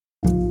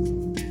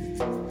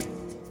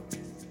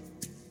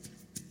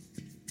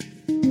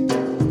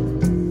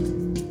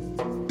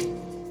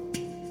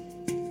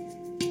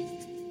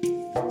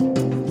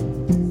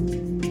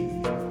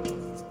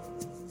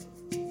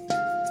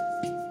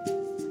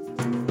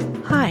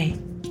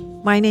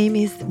My name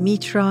is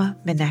Mitra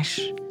Manesh.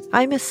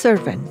 I'm a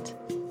servant.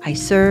 I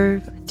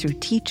serve through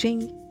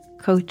teaching,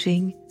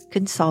 coaching,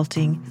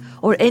 consulting,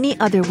 or any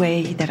other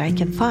way that I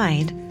can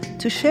find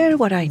to share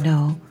what I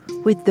know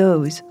with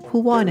those who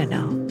want to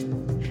know.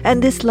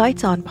 And this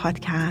Lights On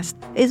podcast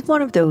is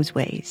one of those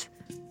ways.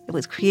 It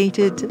was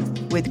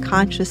created with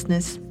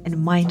consciousness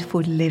and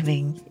mindful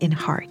living in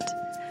heart.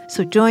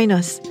 So join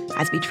us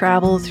as we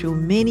travel through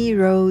many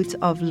roads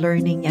of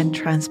learning and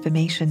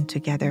transformation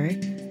together.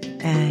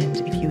 And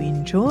if you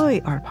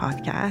enjoy our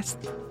podcast,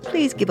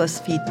 please give us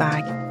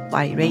feedback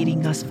by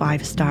rating us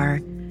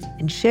 5-star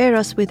and share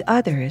us with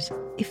others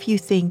if you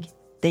think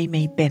they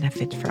may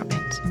benefit from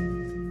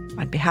it.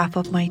 On behalf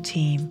of my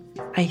team,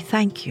 I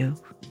thank you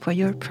for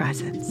your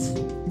presence.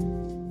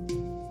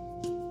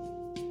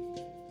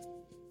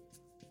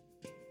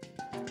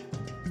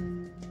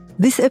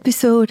 This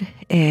episode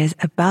is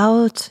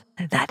about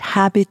that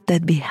habit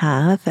that we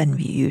have and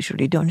we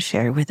usually don't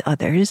share with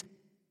others,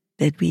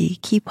 that we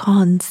keep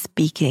on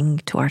speaking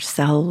to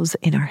ourselves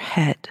in our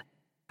head.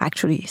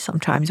 Actually,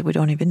 sometimes we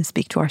don't even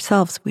speak to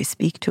ourselves. We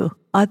speak to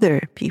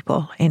other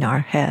people in our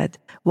head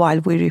while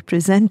we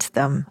represent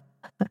them.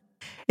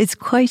 It's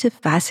quite a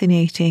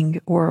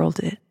fascinating world.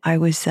 I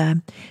was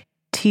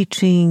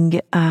teaching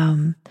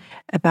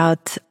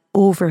about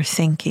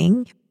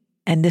overthinking,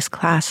 and this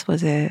class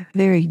was a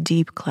very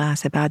deep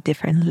class about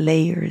different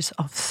layers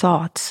of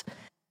thoughts.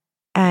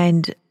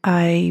 And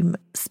I'm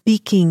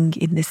speaking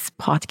in this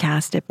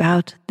podcast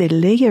about the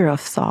layer of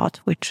thought,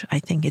 which I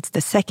think it's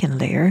the second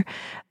layer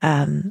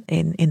in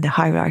the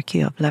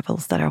hierarchy of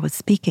levels that I was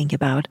speaking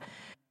about.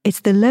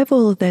 It's the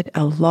level that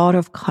a lot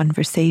of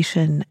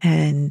conversation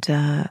and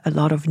a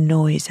lot of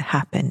noise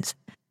happens.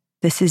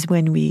 This is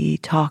when we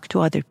talk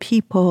to other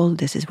people.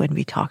 This is when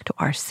we talk to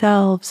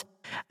ourselves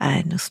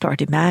and start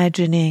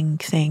imagining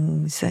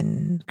things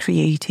and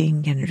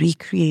creating and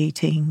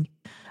recreating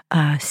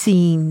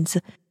scenes.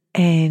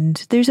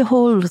 And there's a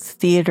whole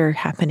theater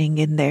happening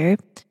in there.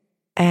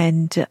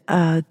 And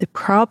the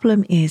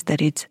problem is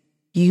that it's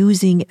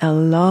using a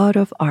lot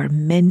of our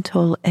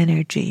mental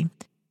energy.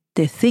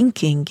 The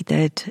thinking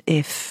that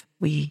if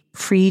we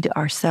freed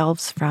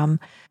ourselves from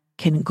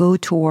can go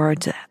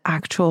towards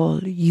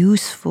actual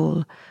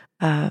useful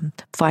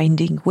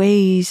finding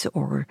ways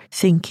or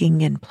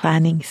thinking and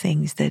planning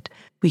things that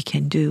we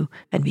can do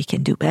and we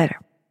can do better.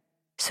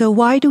 So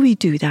why do we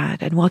do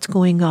that, and what's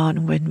going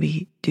on when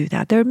we do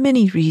that? There are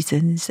many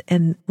reasons,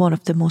 and one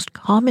of the most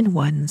common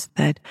ones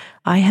that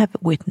I have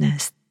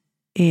witnessed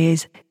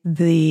is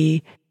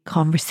the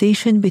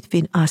conversation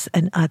between us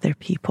and other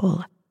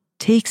people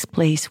takes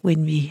place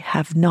when we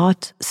have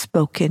not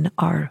spoken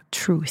our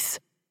truth,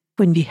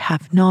 when we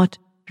have not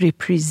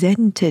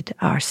represented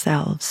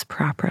ourselves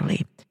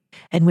properly.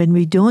 And when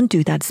we don't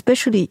do that,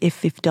 especially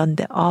if we've done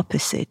the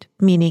opposite,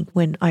 meaning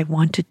when I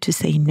wanted to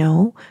say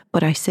no,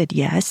 but I said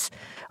yes,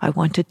 I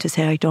wanted to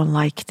say I don't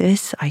like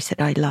this, I said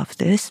I love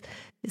this,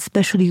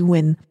 especially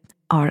when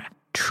our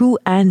true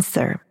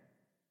answer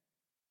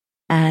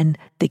and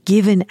the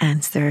given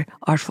answer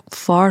are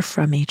far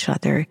from each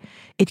other,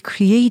 it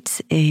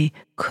creates a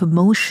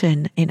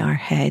commotion in our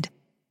head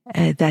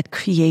that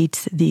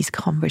creates these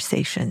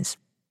conversations.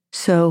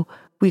 So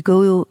we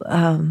go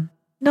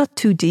not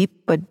too deep,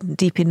 but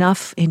deep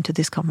enough into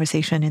this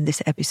conversation in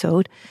this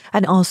episode,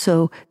 and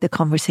also the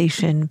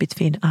conversation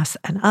between us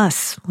and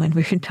us when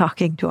we're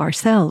talking to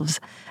ourselves.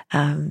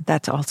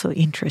 That's also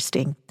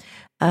interesting.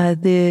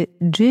 The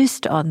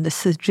gist on the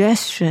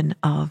suggestion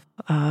of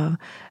a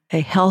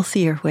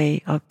healthier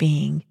way of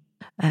being,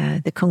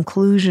 the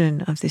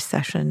conclusion of this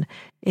session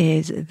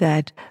is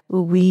that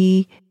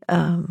we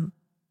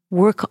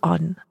work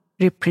on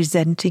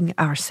representing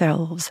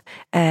ourselves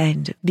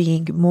and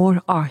being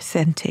more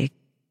authentic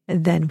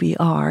than we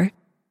are,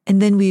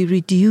 and then we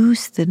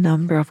reduce the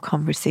number of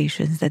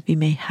conversations that we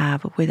may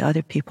have with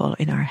other people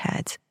in our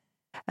heads.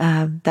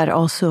 That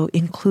also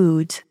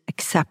includes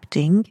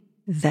accepting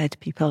that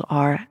people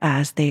are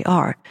as they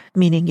are,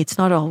 meaning it's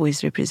not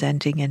always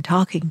representing and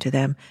talking to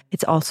them.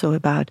 It's also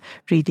about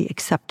really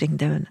accepting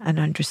them and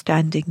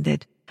understanding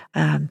that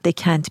they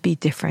can't be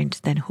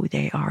different than who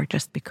they are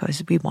just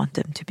because we want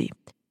them to be.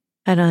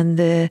 And on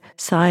the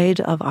side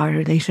of our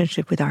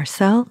relationship with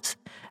ourselves,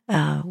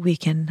 we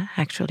can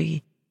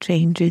actually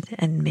change it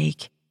and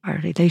make our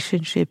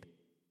relationship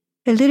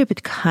a little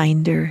bit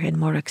kinder and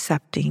more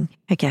accepting.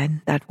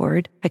 Again, that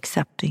word,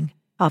 accepting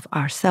of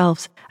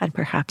ourselves, and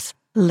perhaps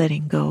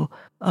letting go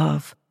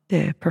of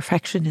the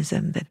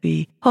perfectionism that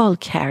we all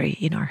carry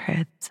in our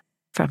heads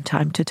from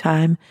time to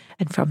time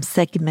and from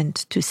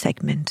segment to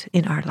segment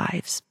in our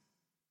lives.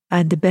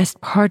 And the best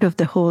part of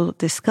the whole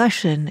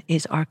discussion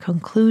is our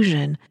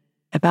conclusion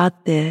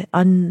about the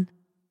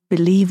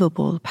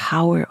unbelievable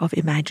power of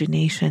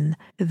imagination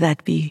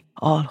that we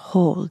all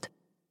hold.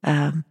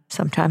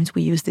 Sometimes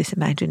we use this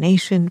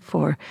imagination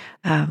for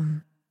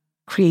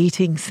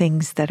creating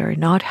things that are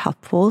not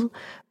helpful,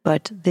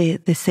 but the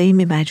same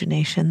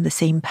imagination, the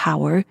same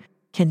power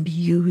can be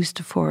used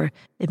for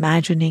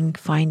imagining,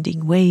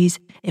 finding ways,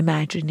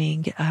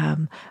 imagining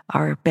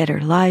our better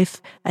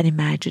life, and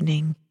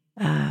imagining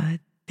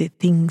the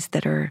things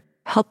that are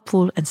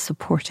helpful and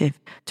supportive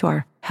to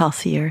our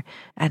healthier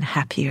and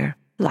happier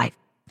life.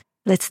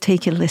 Let's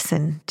take a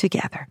listen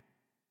together.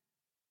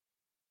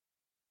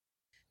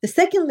 The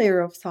second layer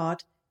of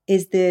thought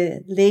is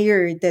the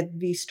layer that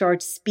we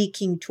start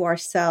speaking to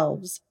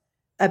ourselves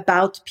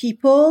about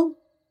people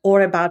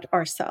or about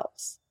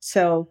ourselves.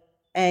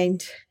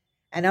 And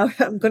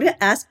I'm going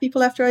to ask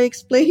people after I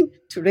explain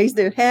to raise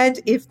their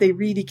hand if they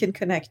really can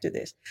connect to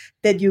this.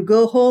 That you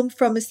go home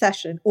from a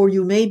session, or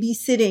you may be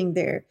sitting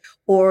there,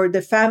 or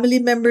the family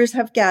members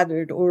have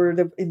gathered, or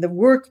in the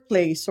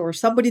workplace, or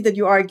somebody that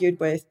you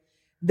argued with,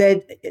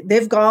 that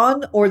they've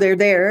gone or they're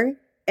there,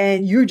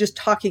 and you're just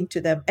talking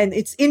to them. And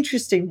it's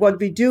interesting. What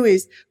we do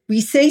is we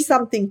say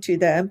something to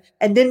them,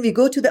 and then we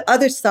go to the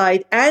other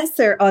side,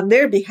 answer on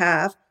their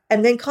behalf,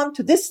 and then come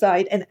to this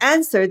side and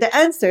answer the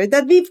answer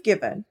that we've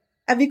given.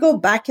 And we go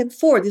back and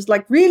forth. It's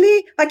like,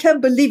 really? I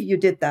can't believe you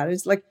did that.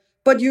 It's like,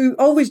 but you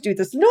always do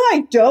this. No,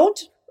 I don't.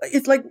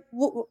 It's like,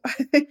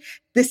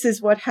 this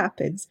is what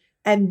happens.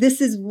 And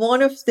this is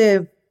one of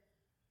the,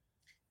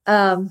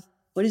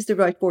 what is the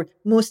right word?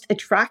 Most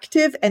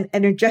attractive and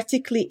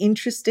energetically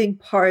interesting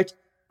part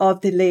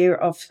of the layer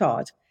of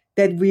thought,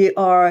 that we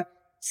are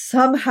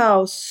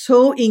somehow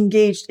so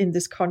engaged in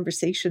this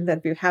conversation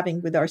that we're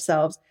having with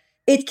ourselves.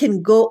 It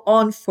can go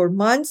on for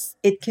months.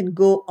 It can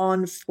go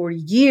on for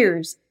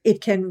years. It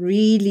can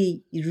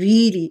really,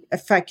 really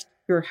affect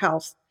your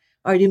health.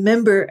 I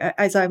remember,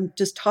 as I'm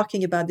just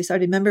talking about this, I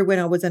remember when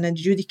I was an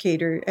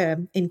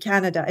adjudicator in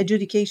Canada.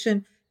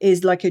 Adjudication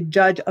is like a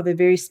judge of a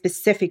very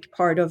specific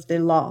part of the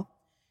law.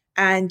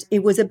 And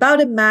it was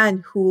about a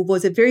man who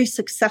was a very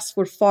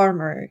successful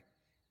farmer.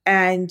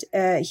 And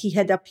he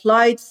had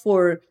applied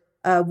for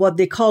what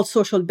they call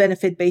social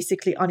benefit,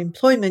 basically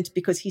unemployment,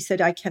 because he said,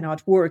 I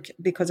cannot work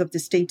because of the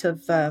state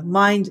of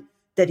mind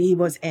that he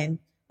was in.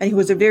 And he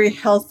was a very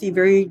healthy,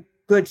 very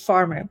good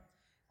farmer.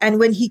 And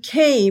when he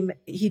came,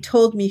 he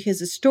told me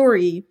his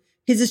story.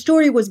 His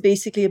story was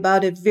basically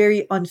about a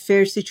very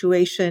unfair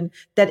situation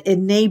that a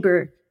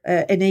neighbor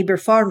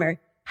farmer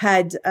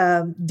had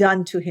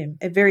done to him,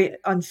 a very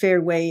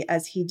unfair way,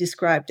 as he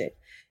described it.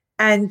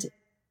 And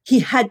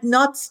he had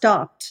not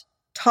stopped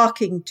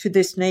talking to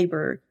this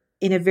neighbor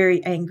in a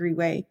very angry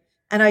way.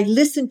 And I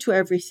listened to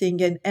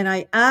everything, and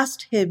I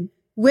asked him,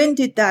 when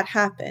did that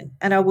happen?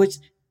 And I was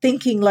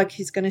thinking like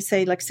he's going to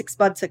say like 6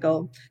 months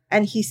ago.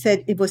 And he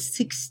said it was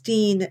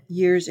 16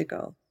 years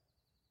ago.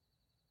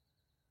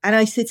 And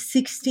I said,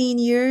 16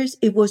 years?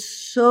 It was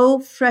so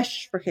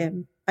fresh for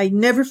him. I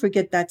never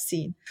forget that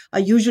scene. I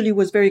usually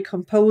was very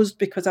composed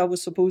because I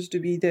was supposed to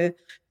be the,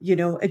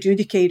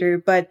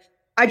 adjudicator, but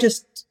I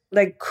just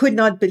could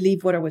not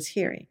believe what I was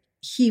hearing.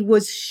 He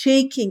was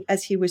shaking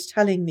as he was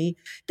telling me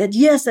that,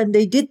 yes, and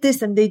they did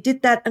this and they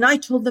did that. And I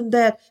told them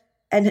that.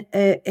 And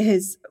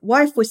his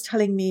wife was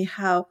telling me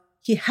how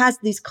he has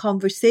these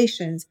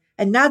conversations,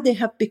 and now they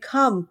have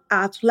become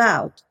out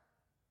loud.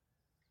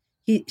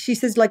 She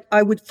says,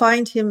 I would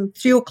find him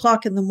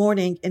 3:00 in the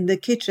morning in the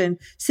kitchen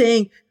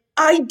saying,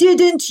 I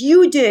didn't,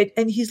 you did.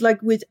 And he's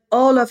with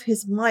all of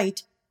his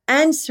might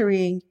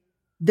answering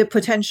the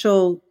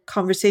potential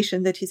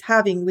conversation that he's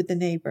having with the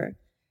neighbor.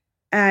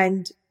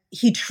 And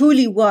he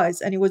truly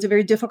was. And it was a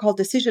very difficult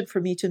decision for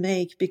me to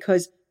make,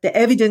 because the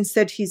evidence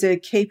said he's a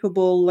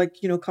capable,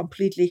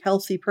 completely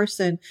healthy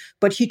person,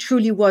 but he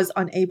truly was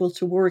unable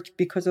to work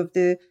because of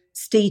the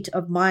state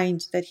of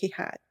mind that he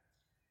had.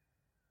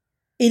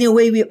 In a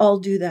way, we all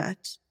do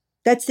that.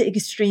 That's the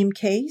extreme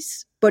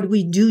case, but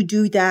we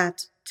do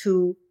that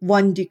to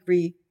one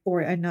degree or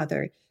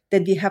another,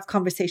 that we have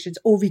conversations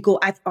or we go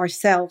at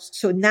ourselves.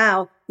 So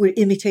now we're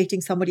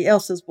imitating somebody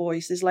else's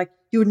voice. It's like,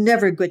 you're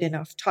never good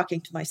enough,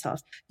 talking to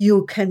myself.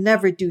 You can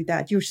never do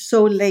that. You're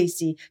so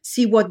lazy.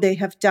 See what they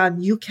have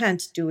done. You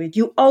can't do it.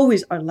 You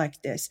always are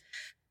like this.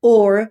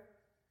 Or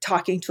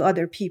talking to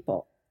other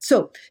people.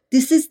 So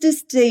this is the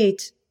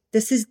state.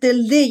 This is the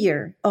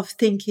layer of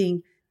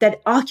thinking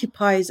that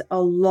occupies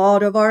a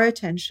lot of our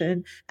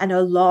attention and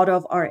a lot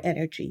of our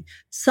energy.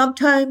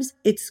 Sometimes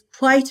it's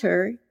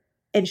quieter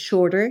and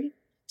shorter.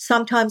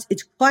 Sometimes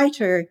it's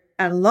quieter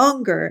and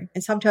longer.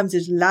 And sometimes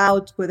it's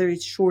loud, whether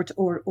it's short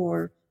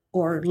or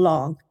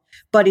long.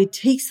 But it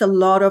takes a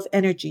lot of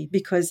energy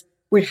because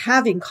we're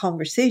having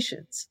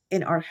conversations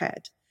in our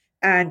head.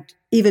 And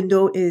even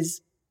though it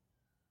is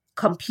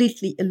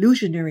completely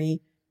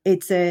illusionary,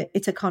 it's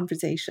a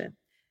conversation.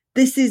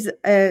 This is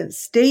a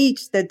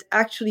stage that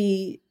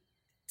actually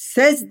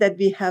says that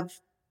we have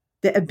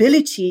the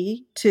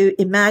ability to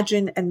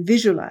imagine and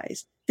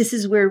visualize. This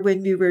is where,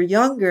 when we were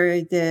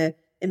younger, the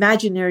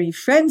imaginary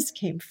friends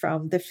came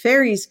from, the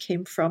fairies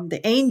came from,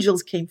 the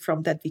angels came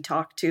from, that we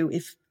talked to,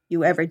 if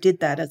you ever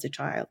did that as a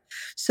child.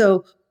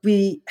 So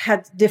we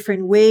had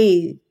different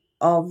ways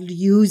of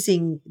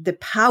using the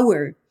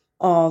power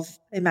of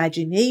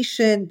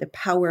imagination, the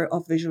power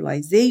of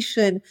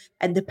visualization,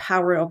 and the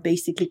power of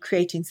basically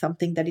creating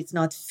something that is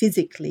not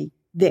physically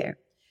there.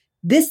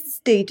 This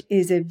state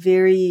is a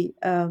very,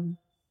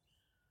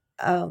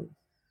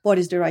 what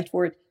is the right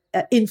word?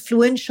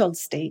 Influential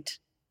state.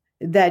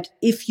 that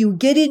if you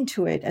get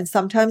into it, and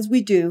sometimes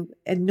we do,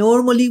 and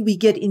normally we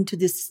get into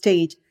this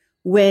state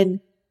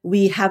when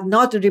we have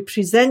not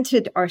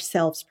represented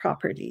ourselves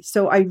properly.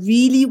 So I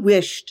really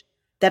wished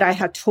that I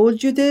had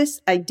told you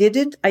this. I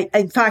didn't. I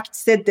in fact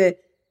said the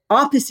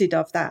opposite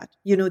of that.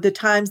 You know, the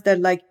times that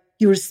like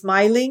you're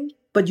smiling,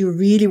 but you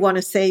really want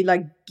to say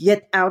like,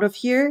 get out of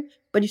here.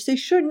 But you say,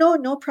 sure,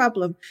 no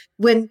problem.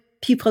 When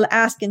people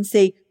ask and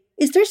say,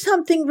 is there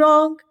something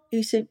wrong?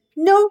 You say,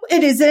 no,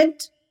 it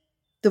isn't.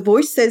 The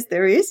voice says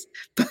there is,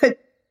 but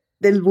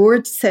the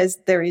word says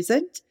there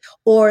isn't.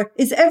 Or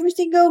is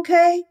everything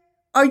okay?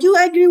 Are you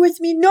angry with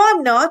me? No,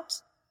 I'm not.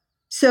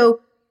 So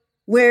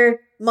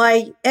where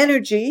my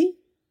energy,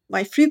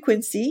 my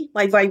frequency,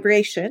 my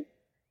vibration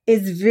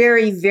is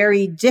very,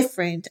 very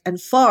different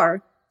and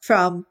far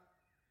from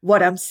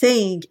what I'm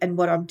saying and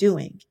what I'm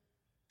doing.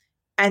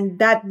 And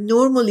that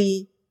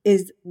normally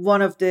is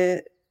one of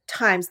the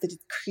times that it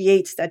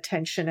creates that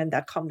tension and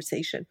that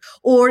conversation.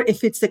 Or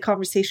if it's a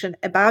conversation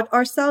about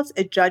ourselves,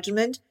 a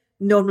judgment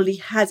normally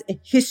has a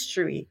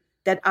history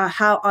that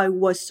how I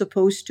was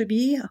supposed to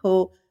be,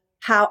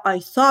 how I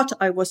thought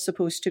I was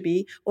supposed to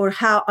be, or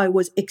how I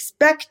was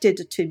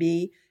expected to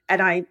be,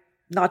 and I'm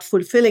not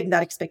fulfilling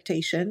that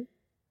expectation.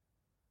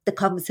 The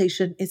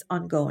conversation is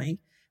ongoing.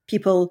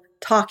 People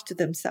talk to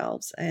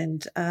themselves.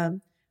 And I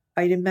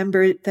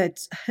remember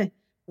that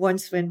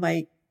once when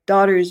my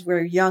daughters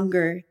were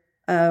younger,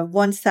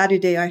 one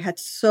Saturday I had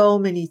so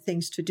many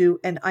things to do.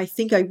 And I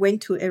think I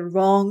went to a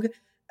wrong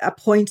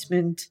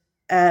appointment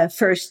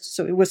first.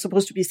 So it was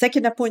supposed to be a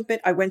second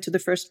appointment. I went to the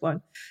first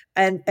one.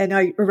 And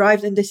I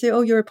arrived and they say,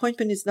 oh, your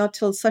appointment is not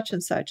till such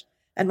and such.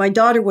 And my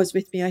daughter was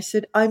with me. I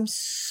said, I'm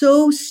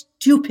so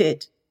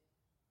stupid.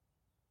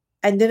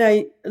 And then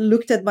I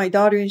looked at my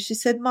daughter and she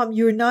said, Mom,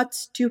 you're not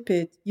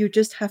stupid. You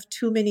just have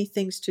too many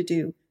things to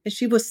do. And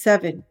she was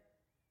 7.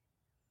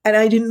 And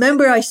I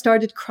remember I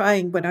started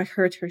crying when I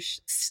heard her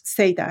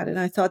say that. And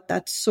I thought,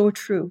 that's so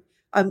true.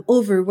 I'm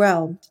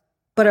overwhelmed.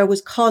 But I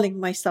was calling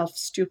myself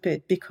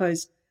stupid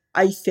because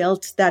I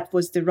felt that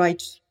was the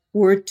right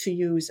word to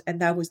use. And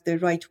that was the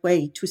right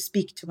way to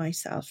speak to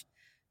myself.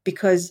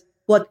 Because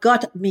what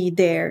got me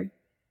there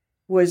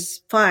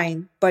was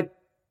fine, but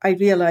I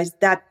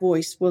realized that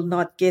voice will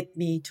not get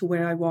me to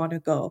where I want to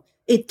go.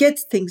 It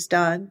gets things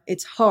done.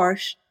 It's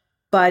harsh,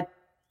 but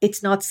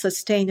it's not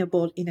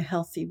sustainable in a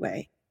healthy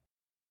way.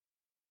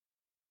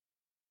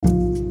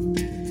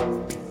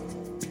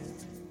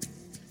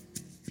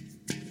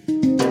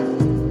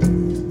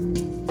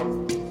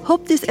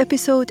 Hope this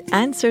episode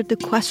answered the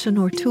question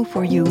or two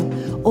for you,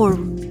 or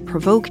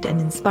provoked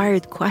and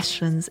inspired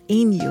questions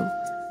in you.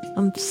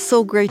 I'm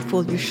so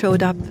grateful you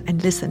showed up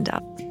and listened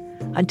up.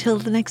 Until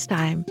the next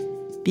time,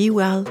 be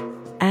well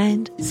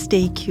and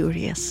stay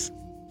curious.